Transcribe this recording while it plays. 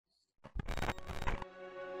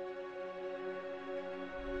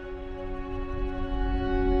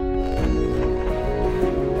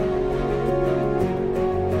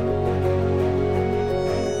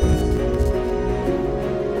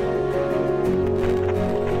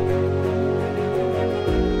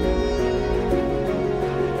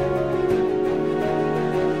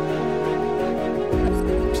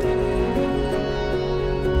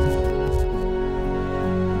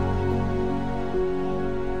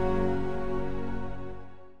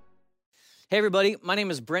Hey, everybody, my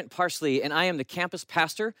name is Brent Parsley, and I am the campus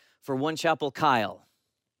pastor for One Chapel Kyle.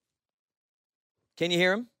 Can you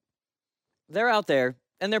hear them? They're out there,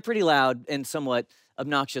 and they're pretty loud and somewhat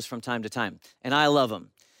obnoxious from time to time, and I love them.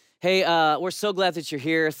 Hey, we're so glad that you're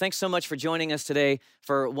here. Thanks so much for joining us today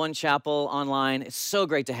for One Chapel Online. It's so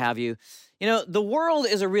great to have you. You know, the world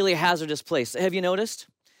is a really hazardous place. Have you noticed?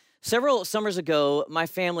 Several summers ago, my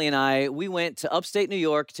family and I, we went to upstate New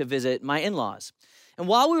York to visit my in-laws. And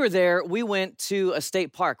while we were there, we went to a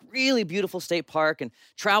state park, really beautiful state park, and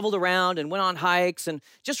traveled around and went on hikes and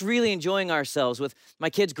just really enjoying ourselves with my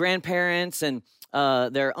kids' grandparents and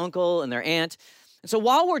their uncle and their aunt. And so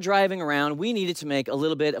while we're driving around, we needed to make a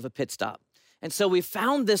little bit of a pit stop. And so we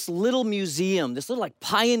found this little museum, this little like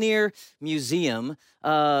pioneer museum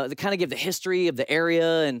that kind of gave the history of the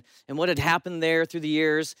area and what had happened there through the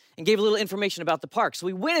years and gave a little information about the park. So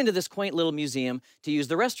we went into this quaint little museum to use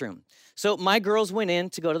the restroom. So my girls went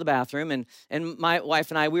in to go to the bathroom and my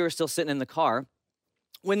wife and I, we were still sitting in the car.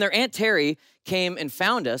 When their Aunt Terry came and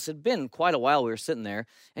found us, it had been quite a while we were sitting there,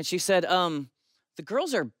 and she said, the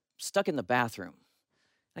girls are stuck in the bathroom.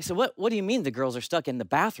 I said, what do you mean the girls are stuck in the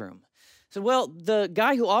bathroom? I said, well, the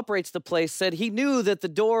guy who operates the place said he knew that the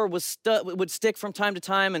door would stick from time to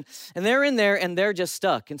time, and they're in there, and they're just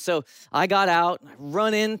stuck. And so I got out, and I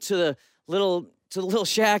run into the little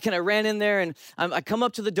shack, and I ran in there, and I come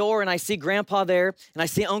up to the door, and I see Grandpa there, and I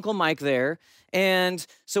see Uncle Mike there, and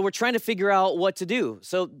so we're trying to figure out what to do.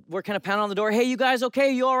 So we're kind of pounding on the door, hey, you guys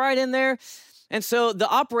okay? You all right in there? And so the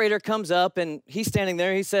operator comes up, and he's standing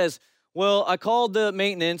there. He says, well, I called the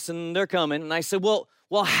maintenance, and they're coming. And I said, well,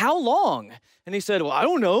 how long? And he said, well, I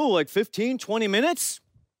don't know, like 15, 20 minutes.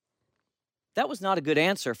 That was not a good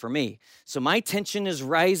answer for me. So my tension is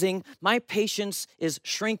rising, my patience is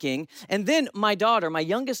shrinking, and then my daughter, my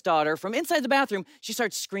youngest daughter, from inside the bathroom, she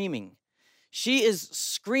starts screaming. She is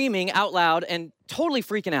screaming out loud and totally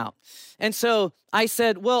freaking out. And so I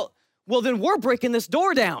said, well, then we're breaking this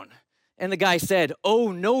door down. And the guy said,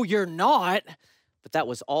 oh, no, you're not. But that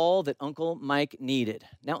was all that Uncle Mike needed.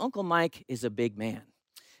 Now, Uncle Mike is a big man.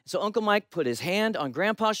 So Uncle Mike put his hand on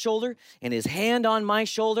Grandpa's shoulder and his hand on my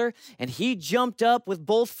shoulder, and he jumped up with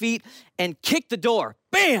both feet and kicked the door.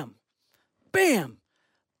 Bam, bam,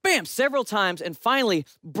 bam, several times, and finally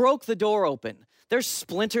broke the door open. There's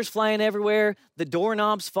splinters flying everywhere, the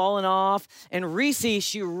doorknob's falling off, and Reese,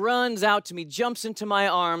 she runs out to me, jumps into my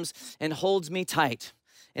arms, and holds me tight.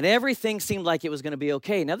 And everything seemed like it was going to be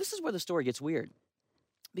okay. Now, this is where the story gets weird,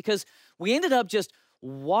 because we ended up just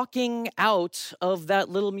walking out of that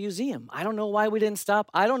little museum. I don't know why we didn't stop.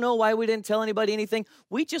 I don't know why we didn't tell anybody anything.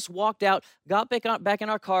 We just walked out, got back in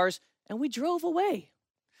our cars, and we drove away.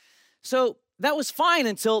 So that was fine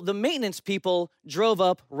until the maintenance people drove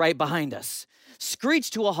up right behind us,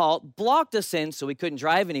 screeched to a halt, blocked us in so we couldn't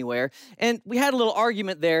drive anywhere, and we had a little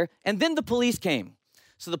argument there, and then the police came.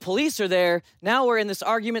 So the police are there. Now we're in this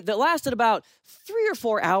argument that lasted about 3 or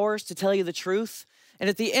 4 hours, to tell you the truth. And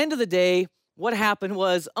at the end of the day, what happened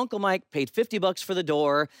was Uncle Mike paid $50 for the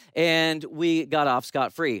door, and we got off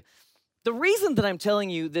scot-free. The reason that I'm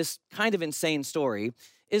telling you this kind of insane story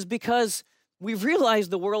is because we've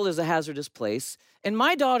realized the world is a hazardous place, and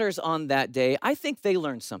my daughters on that day, I think they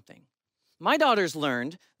learned something. My daughters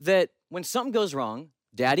learned that when something goes wrong,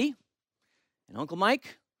 Daddy and Uncle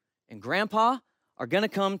Mike and Grandpa are going to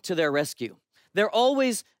come to their rescue. They're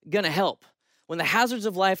always going to help. When the hazards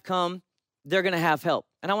of life come, they're going to have help.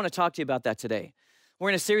 And I want to talk to you about that today. We're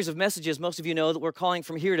in a series of messages. Most of you know that we're calling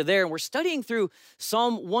from here to there, and we're studying through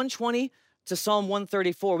Psalm 120 to Psalm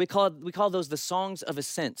 134. We call those the songs of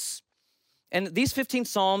ascents. And these 15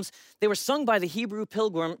 psalms, they were sung by the Hebrew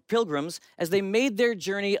pilgrims as they made their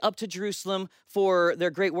journey up to Jerusalem for their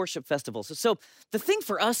great worship festivals. So the thing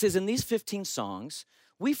for us is in these 15 songs,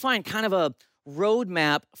 we find kind of a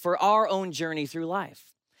roadmap for our own journey through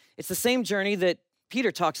life. It's the same journey that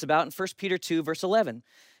Peter talks about in 1 Peter 2, verse 11. It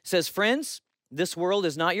says, friends, this world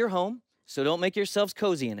is not your home, so don't make yourselves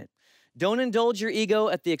cozy in it. Don't indulge your ego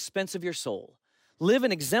at the expense of your soul. Live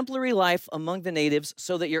an exemplary life among the natives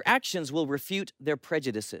so that your actions will refute their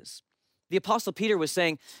prejudices. The Apostle Peter was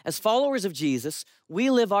saying, as followers of Jesus, we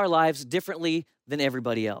live our lives differently than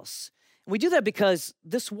everybody else. And we do that because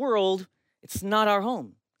this world, it's not our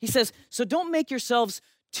home. He says, so don't make yourselves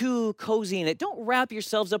too cozy in it. Don't wrap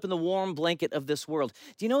yourselves up in the warm blanket of this world.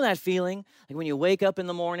 Do you know that feeling? Like when you wake up in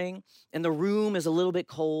the morning and the room is a little bit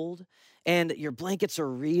cold and your blankets are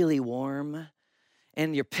really warm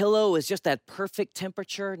and your pillow is just that perfect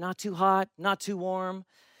temperature, not too hot, not too warm.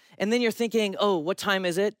 And then you're thinking, oh, what time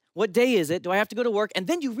is it? What day is it? Do I have to go to work? And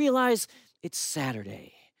then you realize it's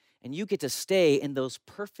Saturday and you get to stay in those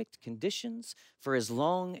perfect conditions for as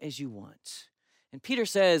long as you want. And Peter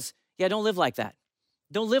says, yeah, don't live like that.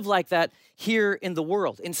 Don't live like that here in the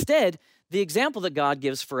world. Instead, the example that God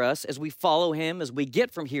gives for us as we follow him, as we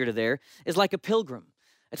get from here to there, is like a pilgrim.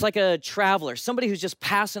 It's like a traveler, somebody who's just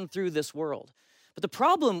passing through this world. But the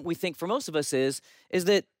problem, we think, for most of us is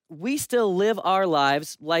that we still live our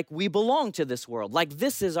lives like we belong to this world, like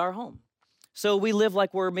this is our home. So we live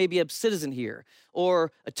like we're maybe a citizen here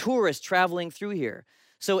or a tourist traveling through here.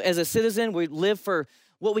 So as a citizen, we live for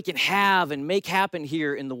what we can have and make happen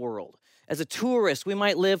here in the world. As a tourist, we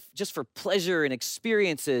might live just for pleasure and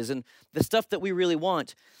experiences and the stuff that we really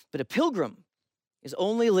want. But a pilgrim is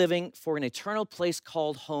only living for an eternal place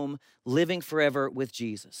called home, living forever with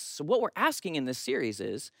Jesus. So what we're asking in this series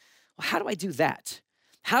is, well, how do I do that?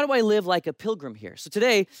 How do I live like a pilgrim here? So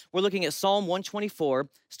today, we're looking at Psalm 124,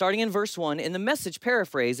 starting in verse 1. In the Message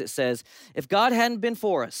paraphrase, it says, if God hadn't been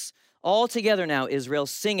for us, all together now, Israel,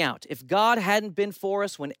 sing out. If God hadn't been for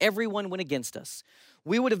us when everyone went against us,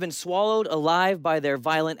 we would have been swallowed alive by their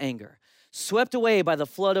violent anger, swept away by the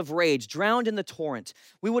flood of rage, drowned in the torrent.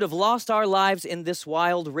 We would have lost our lives in this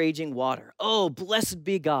wild, raging water. Oh, blessed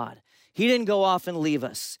be God. He didn't go off and leave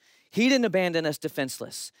us. He didn't abandon us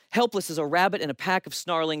defenseless, helpless as a rabbit in a pack of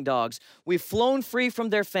snarling dogs. We've flown free from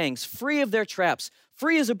their fangs, free of their traps,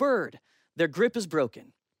 free as a bird. Their grip is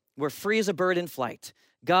broken. We're free as a bird in flight.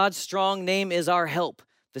 God's strong name is our help,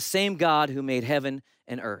 the same God who made heaven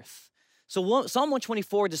and earth. So Psalm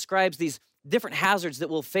 124 describes these different hazards that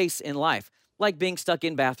we'll face in life, like being stuck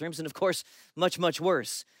in bathrooms and, of course, much, much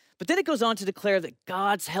worse. But then it goes on to declare that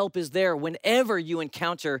God's help is there whenever you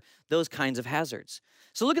encounter those kinds of hazards.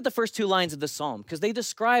 So look at the first two lines of the psalm, because they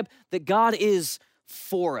describe that God is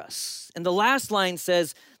for us. And the last line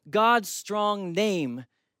says, God's strong name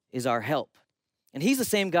is our help. And he's the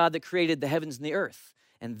same God that created the heavens and the earth.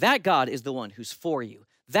 And that God is the one who's for you.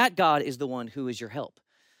 That God is the one who is your help.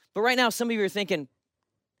 But right now, some of you are thinking,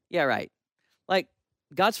 yeah, right. Like,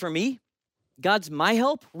 God's for me? God's my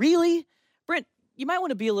help? Really? Brent, you might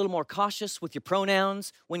want to be a little more cautious with your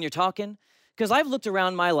pronouns when you're talking, because I've looked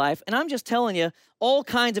around my life, and I'm just telling you, all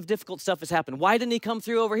kinds of difficult stuff has happened. Why didn't he come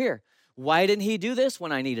through over here? Why didn't he do this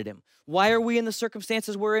when I needed him? Why are we in the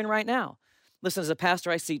circumstances we're in right now? Listen, as a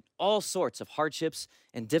pastor, I see all sorts of hardships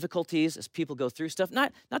and difficulties as people go through stuff,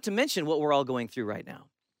 not to mention what we're all going through right now.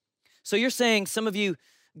 So you're saying, some of you,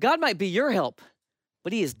 God might be your help,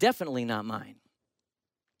 but he is definitely not mine.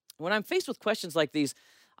 When I'm faced with questions like these,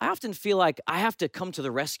 I often feel like I have to come to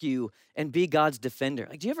the rescue and be God's defender.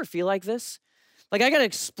 Like, do you ever feel like this? Like, I got to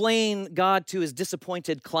explain God to his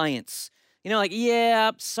disappointed clients. You know, like,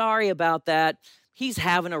 yeah, sorry about that. He's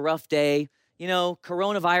having a rough day. You know,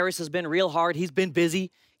 coronavirus has been real hard. He's been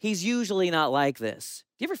busy. He's usually not like this.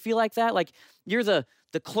 Do you ever feel like that? Like, you're the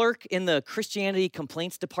clerk in the Christianity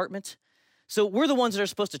complaints department. So we're the ones that are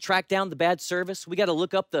supposed to track down the bad service. We got to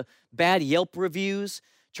look up the bad Yelp reviews,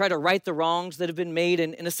 try to right the wrongs that have been made,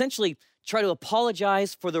 and essentially try to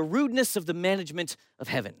apologize for the rudeness of the management of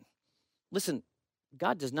heaven. Listen,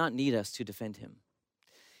 God does not need us to defend him.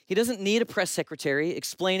 He doesn't need a press secretary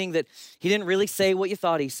explaining that he didn't really say what you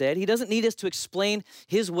thought he said. He doesn't need us to explain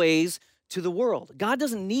his ways to the world. God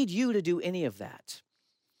doesn't need you to do any of that.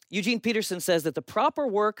 Eugene Peterson says that the proper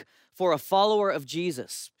work for a follower of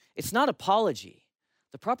Jesus, it's not apology.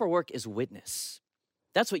 The proper work is witness.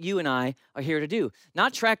 That's what you and I are here to do.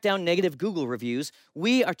 Not track down negative Google reviews.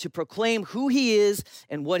 We are to proclaim who he is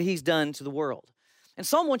and what he's done to the world. And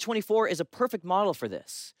Psalm 124 is a perfect model for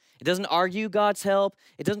this. It doesn't argue God's help.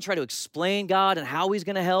 It doesn't try to explain God and how he's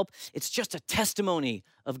going to help. It's just a testimony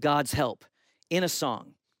of God's help in a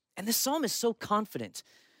song. And this psalm is so confident.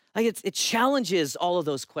 Like, it challenges all of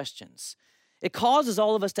those questions. It causes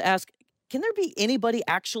all of us to ask, can there be anybody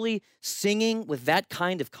actually singing with that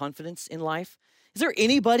kind of confidence in life? Is there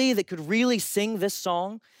anybody that could really sing this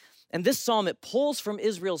song? And this psalm, it pulls from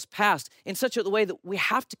Israel's past in such a way that we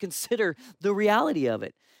have to consider the reality of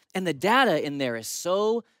it. And the data in there is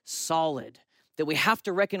so solid that we have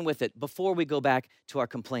to reckon with it before we go back to our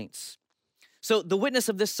complaints. So the witness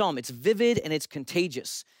of this psalm, it's vivid and it's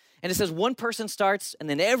contagious. And it says one person starts and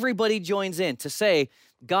then everybody joins in to say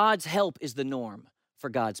God's help is the norm for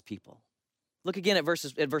God's people. Look again at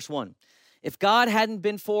verse 1. If God hadn't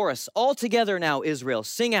been for us, all together now, Israel,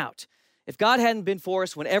 sing out. If God hadn't been for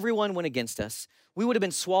us when everyone went against us, we would have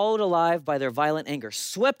been swallowed alive by their violent anger,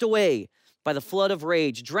 swept away by the flood of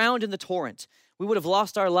rage, drowned in the torrent. We would have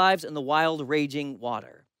lost our lives in the wild, raging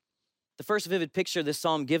water. The first vivid picture this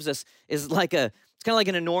psalm gives us is it's kind of like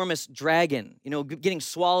an enormous dragon, getting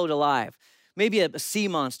swallowed alive, maybe a sea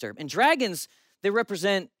monster. And dragons, They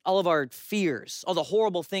represent all of our fears, all the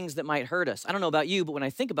horrible things that might hurt us. I don't know about you, but when I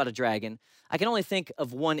think about a dragon, I can only think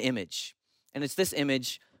of one image, and it's this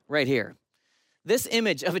image right here. This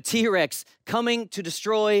image of a T-Rex coming to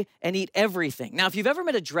destroy and eat everything. Now, if you've ever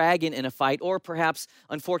met a dragon in a fight, or perhaps,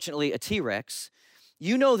 unfortunately, a T-Rex,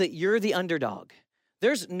 you know that you're the underdog.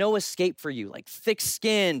 There's no escape for you, like thick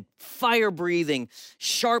skin, fire breathing,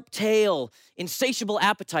 sharp tail, insatiable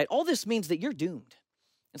appetite. All this means that you're doomed.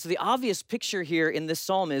 And so the obvious picture here in this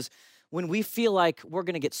psalm is when we feel like we're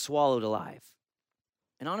going to get swallowed alive.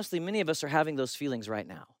 And honestly, many of us are having those feelings right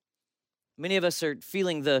now. Many of us are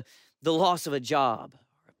feeling the loss of a job,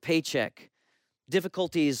 a paycheck,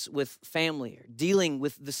 difficulties with family, or dealing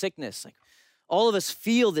with the sickness. Like, all of us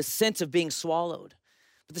feel this sense of being swallowed.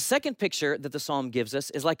 But the second picture that the psalm gives us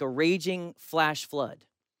is like a raging flash flood.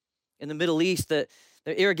 In the Middle East, the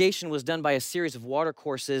irrigation was done by a series of water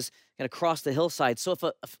courses kind of across the hillside. So if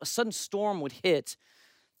a sudden storm would hit,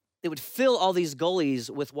 it would fill all these gullies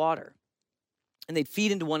with water. And they'd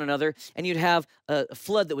feed into one another, and you'd have a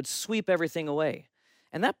flood that would sweep everything away.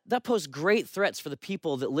 And that posed great threats for the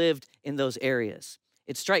people that lived in those areas.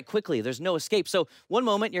 It'd strike quickly. There's no escape. So one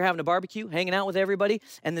moment you're having a barbecue, hanging out with everybody,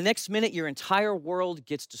 and the next minute your entire world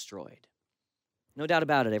gets destroyed. No doubt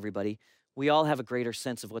about it, everybody. We all have a greater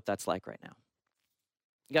sense of what that's like right now.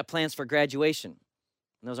 You got plans for graduation,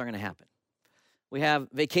 and those aren't going to happen. We have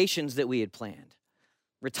vacations that we had planned,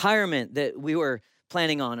 retirement that we were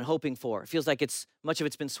planning on and hoping for. It feels like much of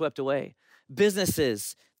it's been swept away.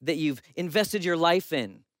 Businesses that you've invested your life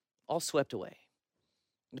in, all swept away.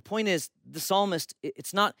 And the point is, the psalmist,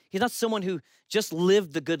 he's not someone who just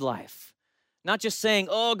lived the good life. Not just saying,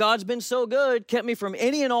 oh, God's been so good, kept me from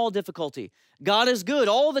any and all difficulty. God is good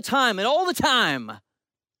all the time and all the time.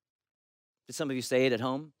 Did some of you say it at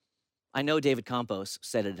home? I know David Campos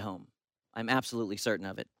said it at home. I'm absolutely certain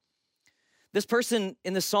of it. This person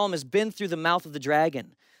in the psalm has been through the mouth of the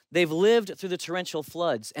dragon. They've lived through the torrential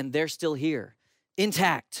floods, and they're still here,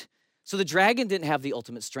 intact. So the dragon didn't have the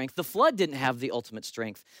ultimate strength. The flood didn't have the ultimate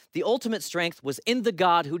strength. The ultimate strength was in the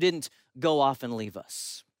God who didn't go off and leave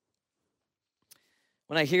us.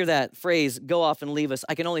 When I hear that phrase, go off and leave us,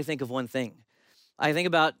 I can only think of one thing. I think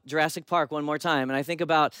about Jurassic Park one more time, and I think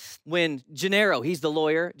about when Gennaro, he's the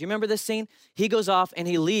lawyer. Do you remember this scene? He goes off and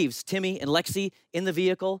he leaves Timmy and Lexi in the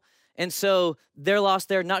vehicle. And so they're lost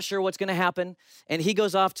there, not sure what's going to happen. And he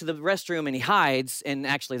goes off to the restroom and he hides. And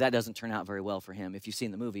actually, that doesn't turn out very well for him if you've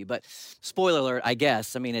seen the movie. But spoiler alert, I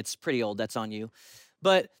guess. I mean, it's pretty old. That's on you.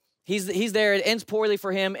 But he's there. It ends poorly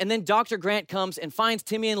for him. And then Dr. Grant comes and finds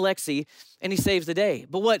Timmy and Lexi, and he saves the day.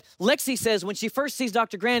 But what Lexi says when she first sees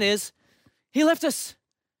Dr. Grant is, he left us.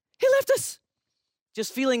 He left us.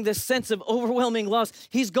 Just feeling this sense of overwhelming loss.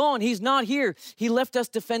 He's gone. He's not here. He left us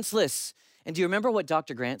defenseless. And do you remember what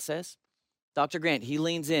Dr. Grant says? Dr. Grant, he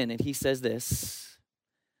leans in and he says this,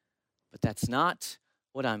 but that's not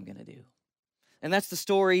what I'm going to do. And that's the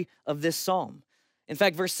story of this psalm. In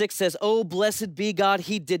fact, verse 6 says, oh, blessed be God,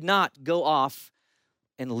 he did not go off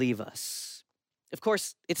and leave us. Of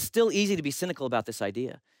course, it's still easy to be cynical about this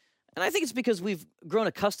idea. And I think it's because we've grown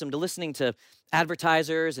accustomed to listening to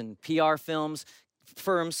advertisers and PR firms,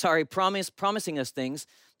 promising us things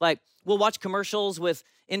like we'll watch commercials with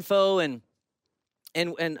info and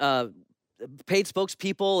paid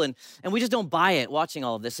spokespeople, and we just don't buy it watching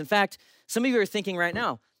all of this. In fact, some of you are thinking right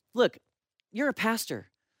now, look, you're a pastor.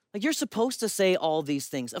 Like, you're supposed to say all these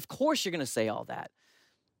things. Of course you're going to say all that.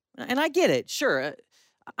 And I get it, sure.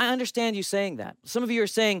 I understand you saying that. Some of you are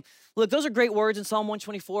saying, look, those are great words in Psalm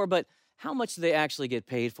 124, but how much do they actually get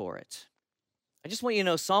paid for it? I just want you to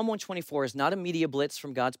know Psalm 124 is not a media blitz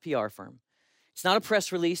from God's PR firm. It's not a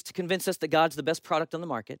press release to convince us that God's the best product on the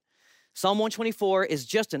market. Psalm 124 is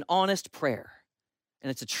just an honest prayer,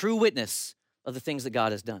 and it's a true witness of the things that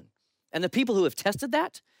God has done. And the people who have tested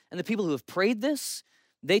that, and the people who have prayed this,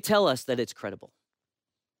 they tell us that it's credible.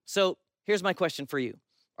 So here's my question for you.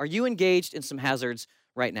 Are you engaged in some hazards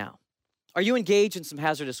right now? Are you engaged in some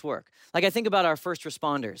hazardous work? Like, I think about our first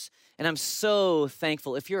responders, and I'm so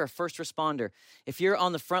thankful. If you're a first responder, if you're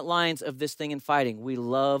on the front lines of this thing and fighting, we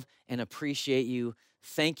love and appreciate you.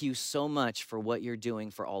 Thank you so much for what you're doing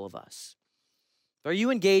for all of us. Are you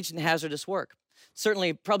engaged in hazardous work?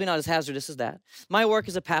 Certainly, probably not as hazardous as that. My work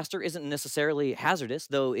as a pastor isn't necessarily hazardous,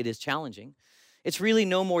 though it is challenging. It's really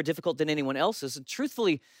no more difficult than anyone else's. And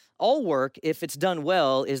truthfully, all work, if it's done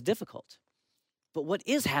well, is difficult. But what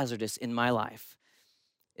is hazardous in my life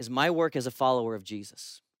is my work as a follower of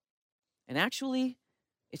Jesus. And actually,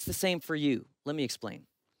 it's the same for you. Let me explain.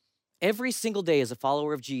 Every single day as a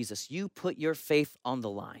follower of Jesus, you put your faith on the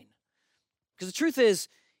line. Because the truth is,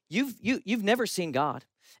 you've never seen God.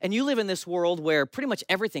 And you live in this world where pretty much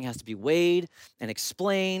everything has to be weighed and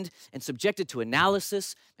explained and subjected to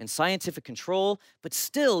analysis and scientific control, but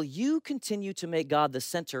still you continue to make God the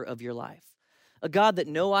center of your life, a God that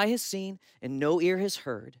no eye has seen and no ear has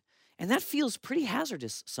heard. And that feels pretty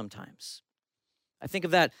hazardous sometimes. I think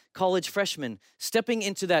of that college freshman stepping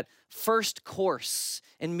into that first course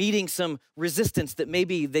and meeting some resistance that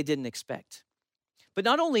maybe they didn't expect. But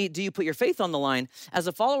not only do you put your faith on the line, as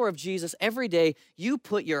a follower of Jesus, every day you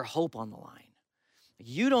put your hope on the line.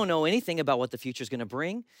 You don't know anything about what the future is going to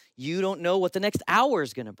bring. You don't know what the next hour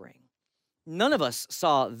is going to bring. None of us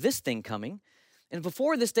saw this thing coming. And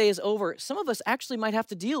before this day is over, some of us actually might have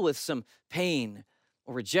to deal with some pain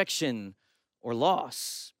or rejection or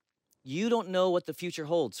loss. You don't know what the future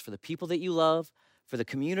holds for the people that you love, for the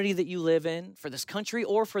community that you live in, for this country,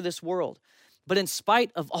 or for this world. But in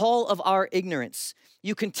spite of all of our ignorance,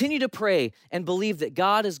 you continue to pray and believe that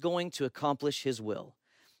God is going to accomplish his will.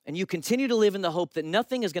 And you continue to live in the hope that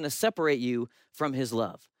nothing is going to separate you from his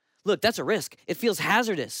love. Look, that's a risk. It feels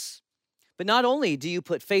hazardous. But not only do you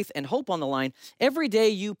put faith and hope on the line, every day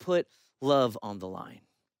you put love on the line.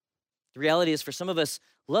 The reality is, for some of us,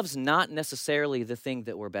 love's not necessarily the thing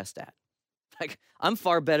that we're best at. Like, I'm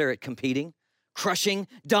far better at competing, crushing,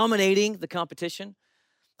 dominating the competition.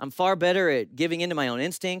 I'm far better at giving into my own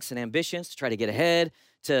instincts and ambitions to try to get ahead,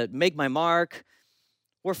 to make my mark.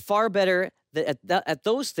 We're far better at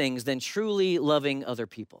those things than truly loving other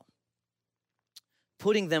people,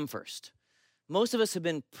 putting them first. Most of us have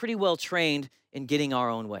been pretty well trained in getting our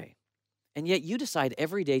own way. And yet you decide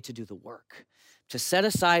every day to do the work, to set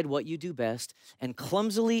aside what you do best and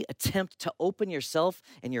clumsily attempt to open yourself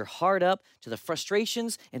and your heart up to the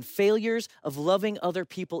frustrations and failures of loving other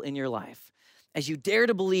people in your life, as you dare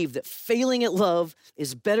to believe that failing at love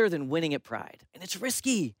is better than winning at pride. And it's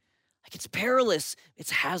risky, like it's perilous,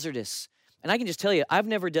 it's hazardous. And I can just tell you, I've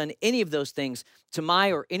never done any of those things to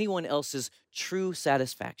my or anyone else's true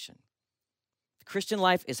satisfaction. The Christian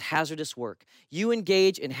life is hazardous work. You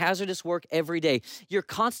engage in hazardous work every day. You're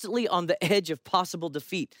constantly on the edge of possible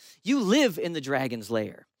defeat. You live in the dragon's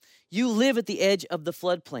lair. You live at the edge of the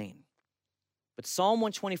floodplain. But Psalm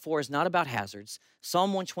 124 is not about hazards.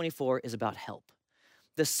 Psalm 124 is about help.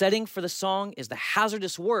 The setting for the song is the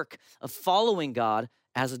hazardous work of following God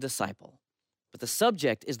as a disciple. But the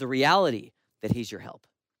subject is the reality that he's your help.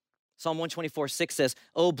 Psalm 124:6 says,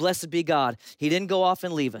 "Oh, blessed be God. He didn't go off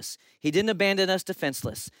and leave us. He didn't abandon us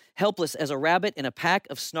defenseless, helpless as a rabbit in a pack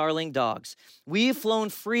of snarling dogs. We've flown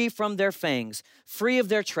free from their fangs, free of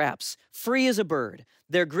their traps, free as a bird.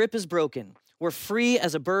 Their grip is broken. We're free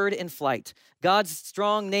as a bird in flight. God's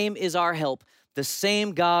strong name is our help, the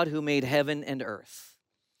same God who made heaven and earth."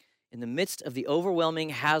 In the midst of the overwhelming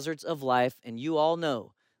hazards of life, and you all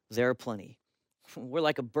know there are plenty, we're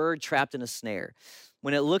like a bird trapped in a snare.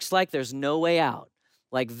 When it looks like there's no way out,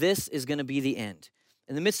 like this is going to be the end.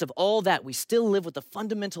 In the midst of all that, we still live with the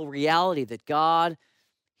fundamental reality that God,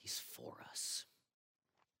 he's for us.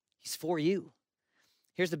 He's for you.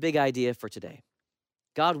 Here's the big idea for today.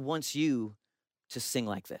 God wants you to sing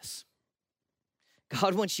like this.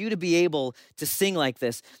 God wants you to be able to sing like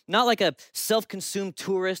this, not like a self-consumed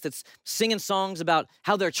tourist that's singing songs about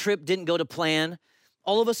how their trip didn't go to plan.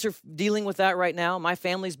 All of us are dealing with that right now. My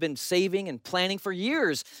family's been saving and planning for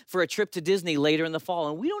years for a trip to Disney later in the fall,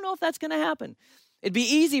 and we don't know if that's going to happen. It'd be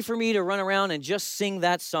easy for me to run around and just sing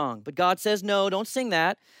that song, but God says, no, don't sing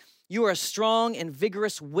that. You are a strong and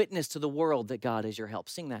vigorous witness to the world that God is your help.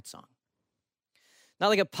 Sing that song. Not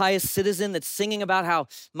like a pious citizen that's singing about how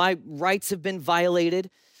my rights have been violated.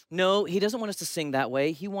 No, he doesn't want us to sing that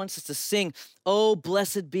way. He wants us to sing, "Oh,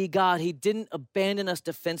 blessed be God. He didn't abandon us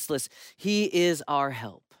defenseless. He is our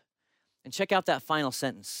help." And check out that final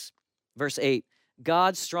sentence, verse 8.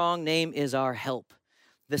 God's strong name is our help,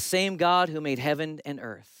 the same God who made heaven and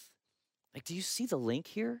earth. Like, do you see the link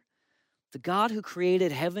here? The God who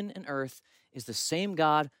created heaven and earth is the same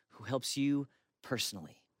God who helps you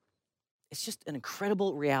personally. It's just an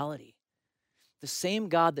incredible reality. The same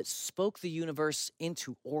God that spoke the universe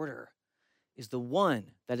into order is the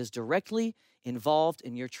one that is directly involved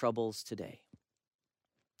in your troubles today.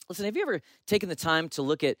 Listen, have you ever taken the time to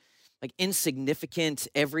look at like insignificant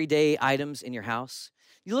everyday items in your house?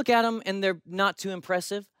 You look at them and they're not too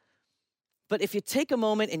impressive. But if you take a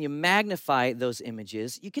moment and you magnify those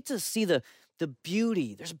images, you get to see the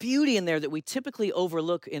beauty. There's beauty in there that we typically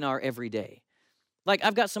overlook in our everyday. Like,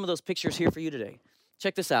 I've got some of those pictures here for you today.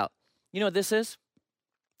 Check this out. You know what this is?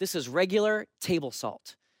 This is regular table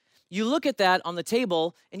salt. You look at that on the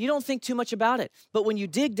table and you don't think too much about it. But when you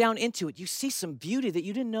dig down into it, you see some beauty that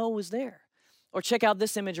you didn't know was there. Or check out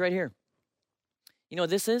this image right here. You know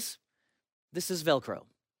what this is? This is Velcro.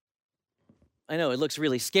 I know it looks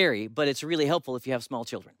really scary, but it's really helpful if you have small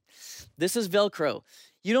children. This is Velcro.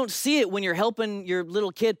 You don't see it when you're helping your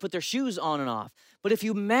little kid put their shoes on and off. But if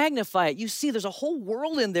you magnify it, you see there's a whole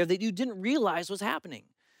world in there that you didn't realize was happening.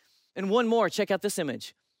 And one more, check out this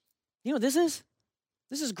image. You know what this is?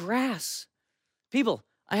 This is grass. People,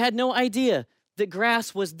 I had no idea that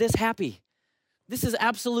grass was this happy. This is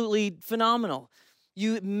absolutely phenomenal.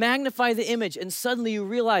 You magnify the image and suddenly you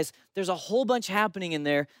realize there's a whole bunch happening in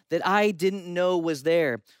there that I didn't know was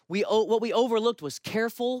there. What we overlooked was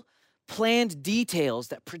careful, planned details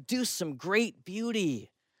that produce some great beauty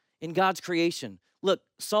in God's creation. Look,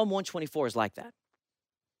 Psalm 124 is like that.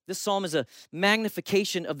 This psalm is a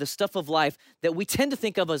magnification of the stuff of life that we tend to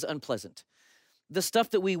think of as unpleasant. The stuff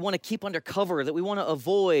that we want to keep under cover, that we want to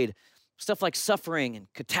avoid, stuff like suffering and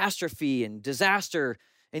catastrophe and disaster,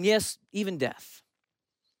 and yes, even death.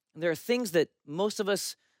 And there are things that most of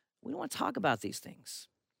us, we don't want to talk about these things.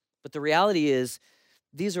 But the reality is,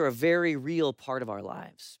 these are a very real part of our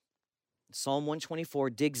lives. Psalm 124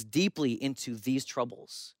 digs deeply into these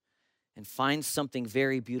troubles and finds something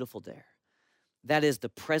very beautiful there. That is the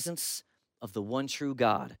presence of the one true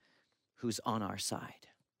God who's on our side.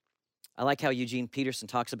 I like how Eugene Peterson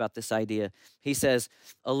talks about this idea. He says,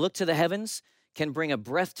 a look to the heavens can bring a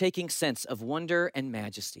breathtaking sense of wonder and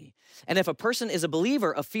majesty. And if a person is a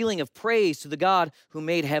believer, a feeling of praise to the God who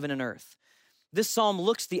made heaven and earth. This psalm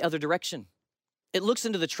looks the other direction. It looks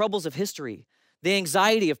into the troubles of history, the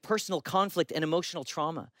anxiety of personal conflict and emotional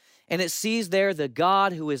trauma. And it sees there the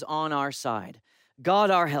God who is on our side, God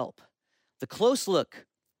our help. The close look,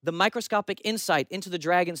 the microscopic insight into the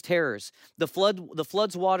dragon's terrors, the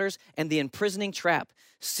flood's waters, and the imprisoning trap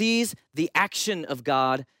sees the action of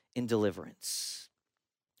God in deliverance.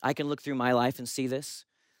 I can look through my life and see this.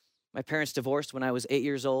 My parents divorced when I was 8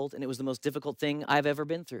 years old, and it was the most difficult thing I've ever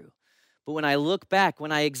been through. But when I look back,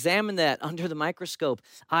 when I examine that under the microscope,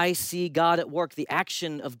 I see God at work, the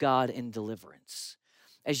action of God in deliverance.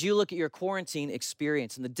 As you look at your quarantine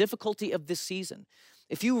experience and the difficulty of this season,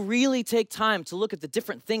 if you really take time to look at the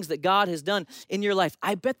different things that God has done in your life,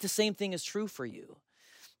 I bet the same thing is true for you,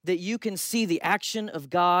 that you can see the action of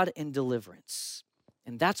God in deliverance.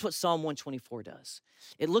 And that's what Psalm 124 does.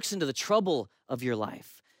 It looks into the trouble of your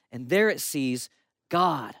life, and there it sees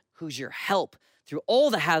God, who's your help through all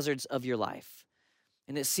the hazards of your life.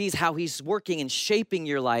 And it sees how he's working and shaping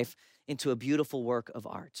your life into a beautiful work of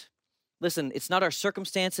art. Listen, it's not our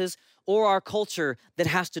circumstances or our culture that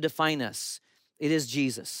has to define us. It is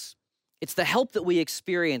Jesus. It's the help that we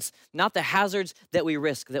experience, not the hazards that we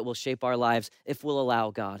risk, that will shape our lives if we'll allow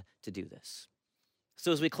God to do this.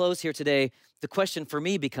 So as we close here today, the question for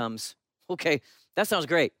me becomes, okay, that sounds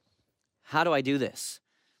great. How do I do this?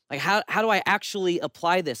 Like, how do I actually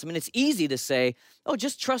apply this? I mean, it's easy to say, oh,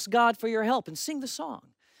 just trust God for your help and sing the song.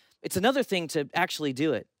 It's another thing to actually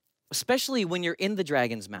do it, especially when you're in the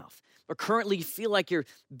dragon's mouth or currently you feel like you're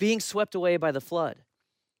being swept away by the flood.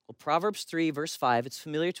 Well, Proverbs 3, verse 5, it's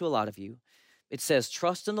familiar to a lot of you. It says,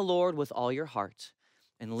 trust in the Lord with all your heart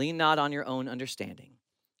and lean not on your own understanding.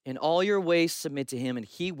 In all your ways submit to him, and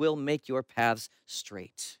he will make your paths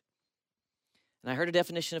straight. And I heard a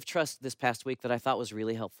definition of trust this past week that I thought was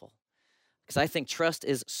really helpful. Because I think trust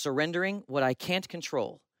is surrendering what I can't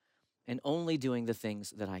control and only doing the things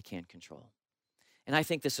that I can control. And I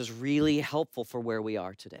think this is really helpful for where we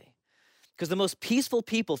are today. Because the most peaceful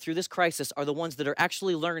people through this crisis are the ones that are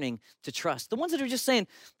actually learning to trust. The ones that are just saying,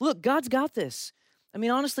 look, God's got this. I mean,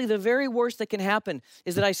 honestly, the very worst that can happen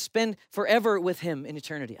is that I spend forever with him in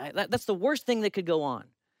eternity. That's the worst thing that could go on.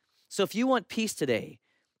 So if you want peace today,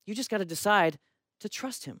 you just got to decide to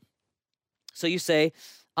trust him. So you say,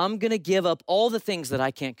 I'm going to give up all the things that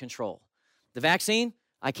I can't control. The vaccine,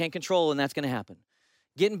 I can't control, and that's going to happen.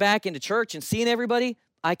 Getting back into church and seeing everybody,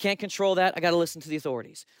 I can't control that. I got to listen to the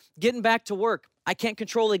authorities. Getting back to work, I can't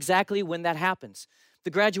control exactly when that happens.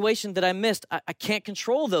 The graduation that I missed, I can't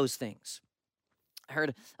control those things. I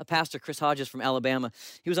heard a pastor, Chris Hodges from Alabama.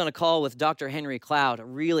 He was on a call with Dr. Henry Cloud, a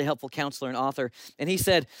really helpful counselor and author. And he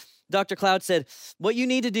said, Dr. Cloud said, what you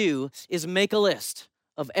need to do is make a list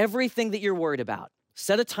of everything that you're worried about.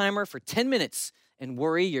 Set a timer for 10 minutes and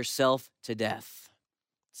worry yourself to death.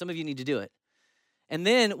 Some of you need to do it. And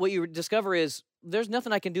then what you discover is, there's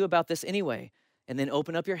nothing I can do about this anyway. And then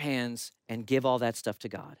open up your hands and give all that stuff to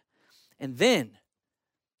God. And then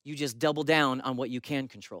you just double down on what you can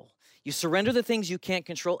control. You surrender the things you can't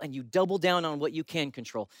control and you double down on what you can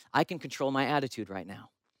control. I can control my attitude right now.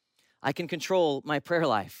 I can control my prayer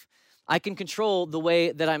life. I can control the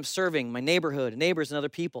way that I'm serving my neighborhood, neighbors, and other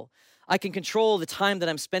people. I can control the time that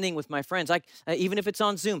I'm spending with my friends. Even if it's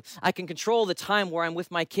on Zoom, I can control the time where I'm with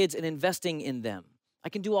my kids and investing in them. I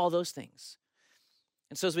can do all those things.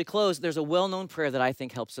 And so as we close, there's a well-known prayer that I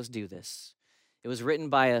think helps us do this. It was written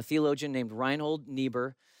by a theologian named Reinhold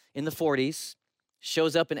Niebuhr in the 40s,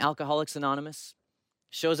 shows up in Alcoholics Anonymous,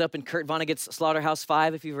 shows up in Kurt Vonnegut's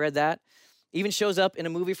Slaughterhouse-Five, if you've read that, even shows up in a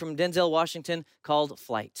movie from Denzel Washington called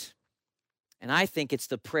Flight. And I think it's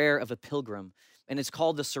the prayer of a pilgrim, and it's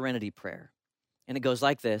called the Serenity Prayer. And it goes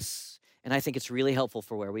like this, and I think it's really helpful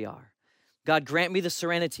for where we are. God, grant me the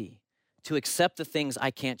serenity to accept the things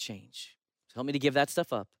I can't change. So help me to give that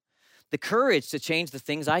stuff up. The courage to change the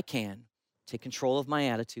things I can, take control of my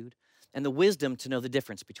attitude, and the wisdom to know the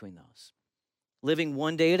difference between those. Living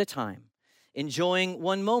one day at a time, enjoying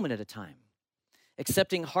one moment at a time,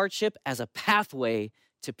 accepting hardship as a pathway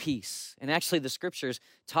to peace. And actually, the scriptures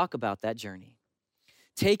talk about that journey.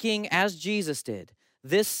 Taking, as Jesus did,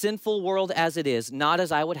 this sinful world as it is, not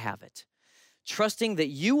as I would have it, trusting that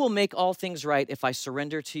you will make all things right if I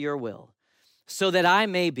surrender to your will, so that I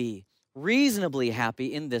may be reasonably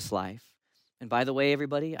happy in this life. And by the way,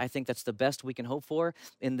 everybody, I think that's the best we can hope for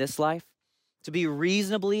in this life, to be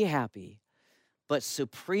reasonably happy, but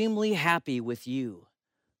supremely happy with you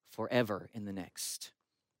forever in the next.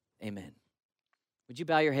 Amen. Would you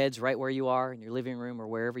bow your heads right where you are in your living room or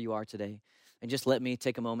wherever you are today, and just let me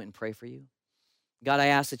take a moment and pray for you? God, I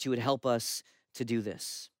ask that you would help us to do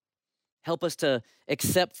this. Help us to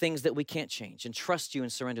accept things that we can't change and trust you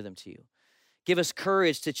and surrender them to you. Give us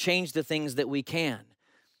courage to change the things that we can,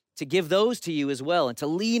 to give those to you as well, and to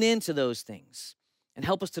lean into those things, and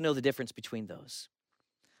help us to know the difference between those.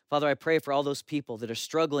 Father, I pray for all those people that are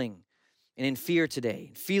struggling and in fear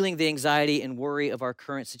today, feeling the anxiety and worry of our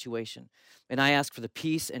current situation. And I ask for the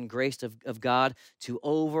peace and grace of God to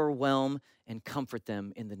overwhelm and comfort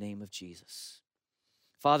them in the name of Jesus.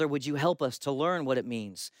 Father, would you help us to learn what it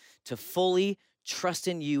means to fully trust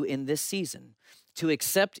in you in this season, to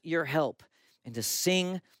accept your help, and to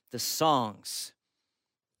sing the songs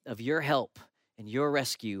of your help and your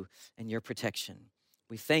rescue and your protection.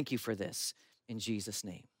 We thank you for this in Jesus'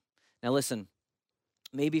 name. Now listen,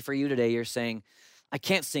 maybe for you today, you're saying, I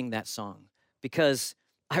can't sing that song because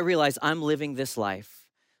I realize I'm living this life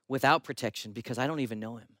without protection because I don't even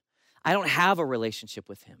know him. I don't have a relationship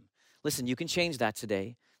with him. Listen, you can change that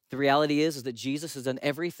today. The reality is that Jesus has done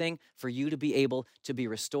everything for you to be able to be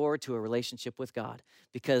restored to a relationship with God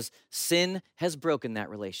because sin has broken that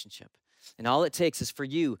relationship. And all it takes is for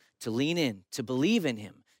you to lean in, to believe in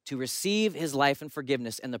him, to receive his life and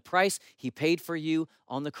forgiveness and the price he paid for you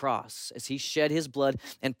on the cross as he shed his blood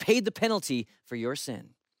and paid the penalty for your sin.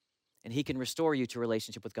 And he can restore you to a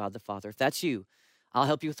relationship with God the Father. If that's you, I'll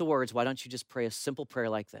help you with the words. Why don't you just pray a simple prayer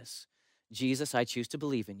like this? Jesus, I choose to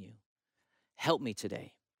believe in you. Help me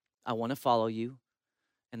today. I want to follow you.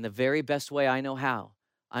 And the very best way I know how,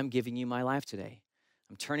 I'm giving you my life today.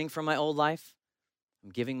 I'm turning from my old life.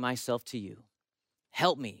 I'm giving myself to you.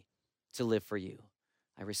 Help me to live for you.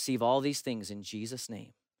 I receive all these things in Jesus'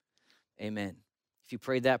 name. Amen. If you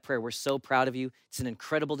prayed that prayer, we're so proud of you. It's an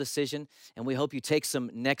incredible decision, and we hope you take some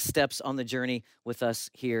next steps on the journey with us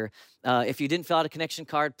here. If you didn't fill out a connection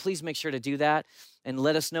card, please make sure to do that and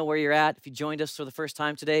let us know where you're at. If you joined us for the first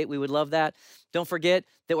time today, we would love that. Don't forget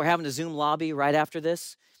that we're having a Zoom lobby right after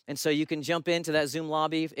this, and so you can jump into that Zoom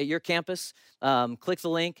lobby at your campus, click the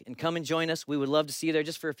link, and come and join us. We would love to see you there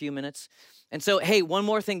just for a few minutes. And so, hey, one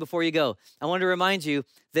more thing before you go. I want to remind you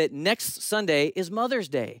that next Sunday is Mother's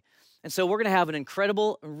Day. And so we're going to have an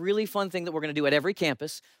incredible, really fun thing that we're going to do at every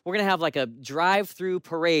campus. We're going to have like a drive-through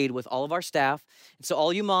parade with all of our staff. And so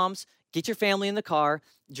all you moms, get your family in the car,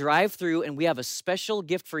 drive through, and we have a special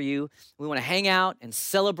gift for you. We want to hang out and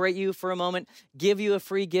celebrate you for a moment, give you a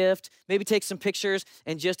free gift, maybe take some pictures,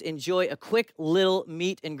 and just enjoy a quick little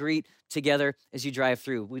meet and greet together as you drive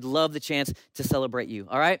through. We'd love the chance to celebrate you,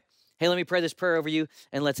 all right? Hey, let me pray this prayer over you,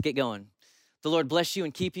 and let's get going. The Lord bless you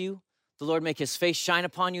and keep you. The Lord make his face shine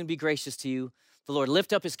upon you and be gracious to you. The Lord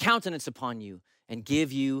lift up his countenance upon you and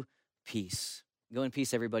give you peace. Go in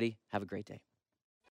peace, everybody. Have a great day.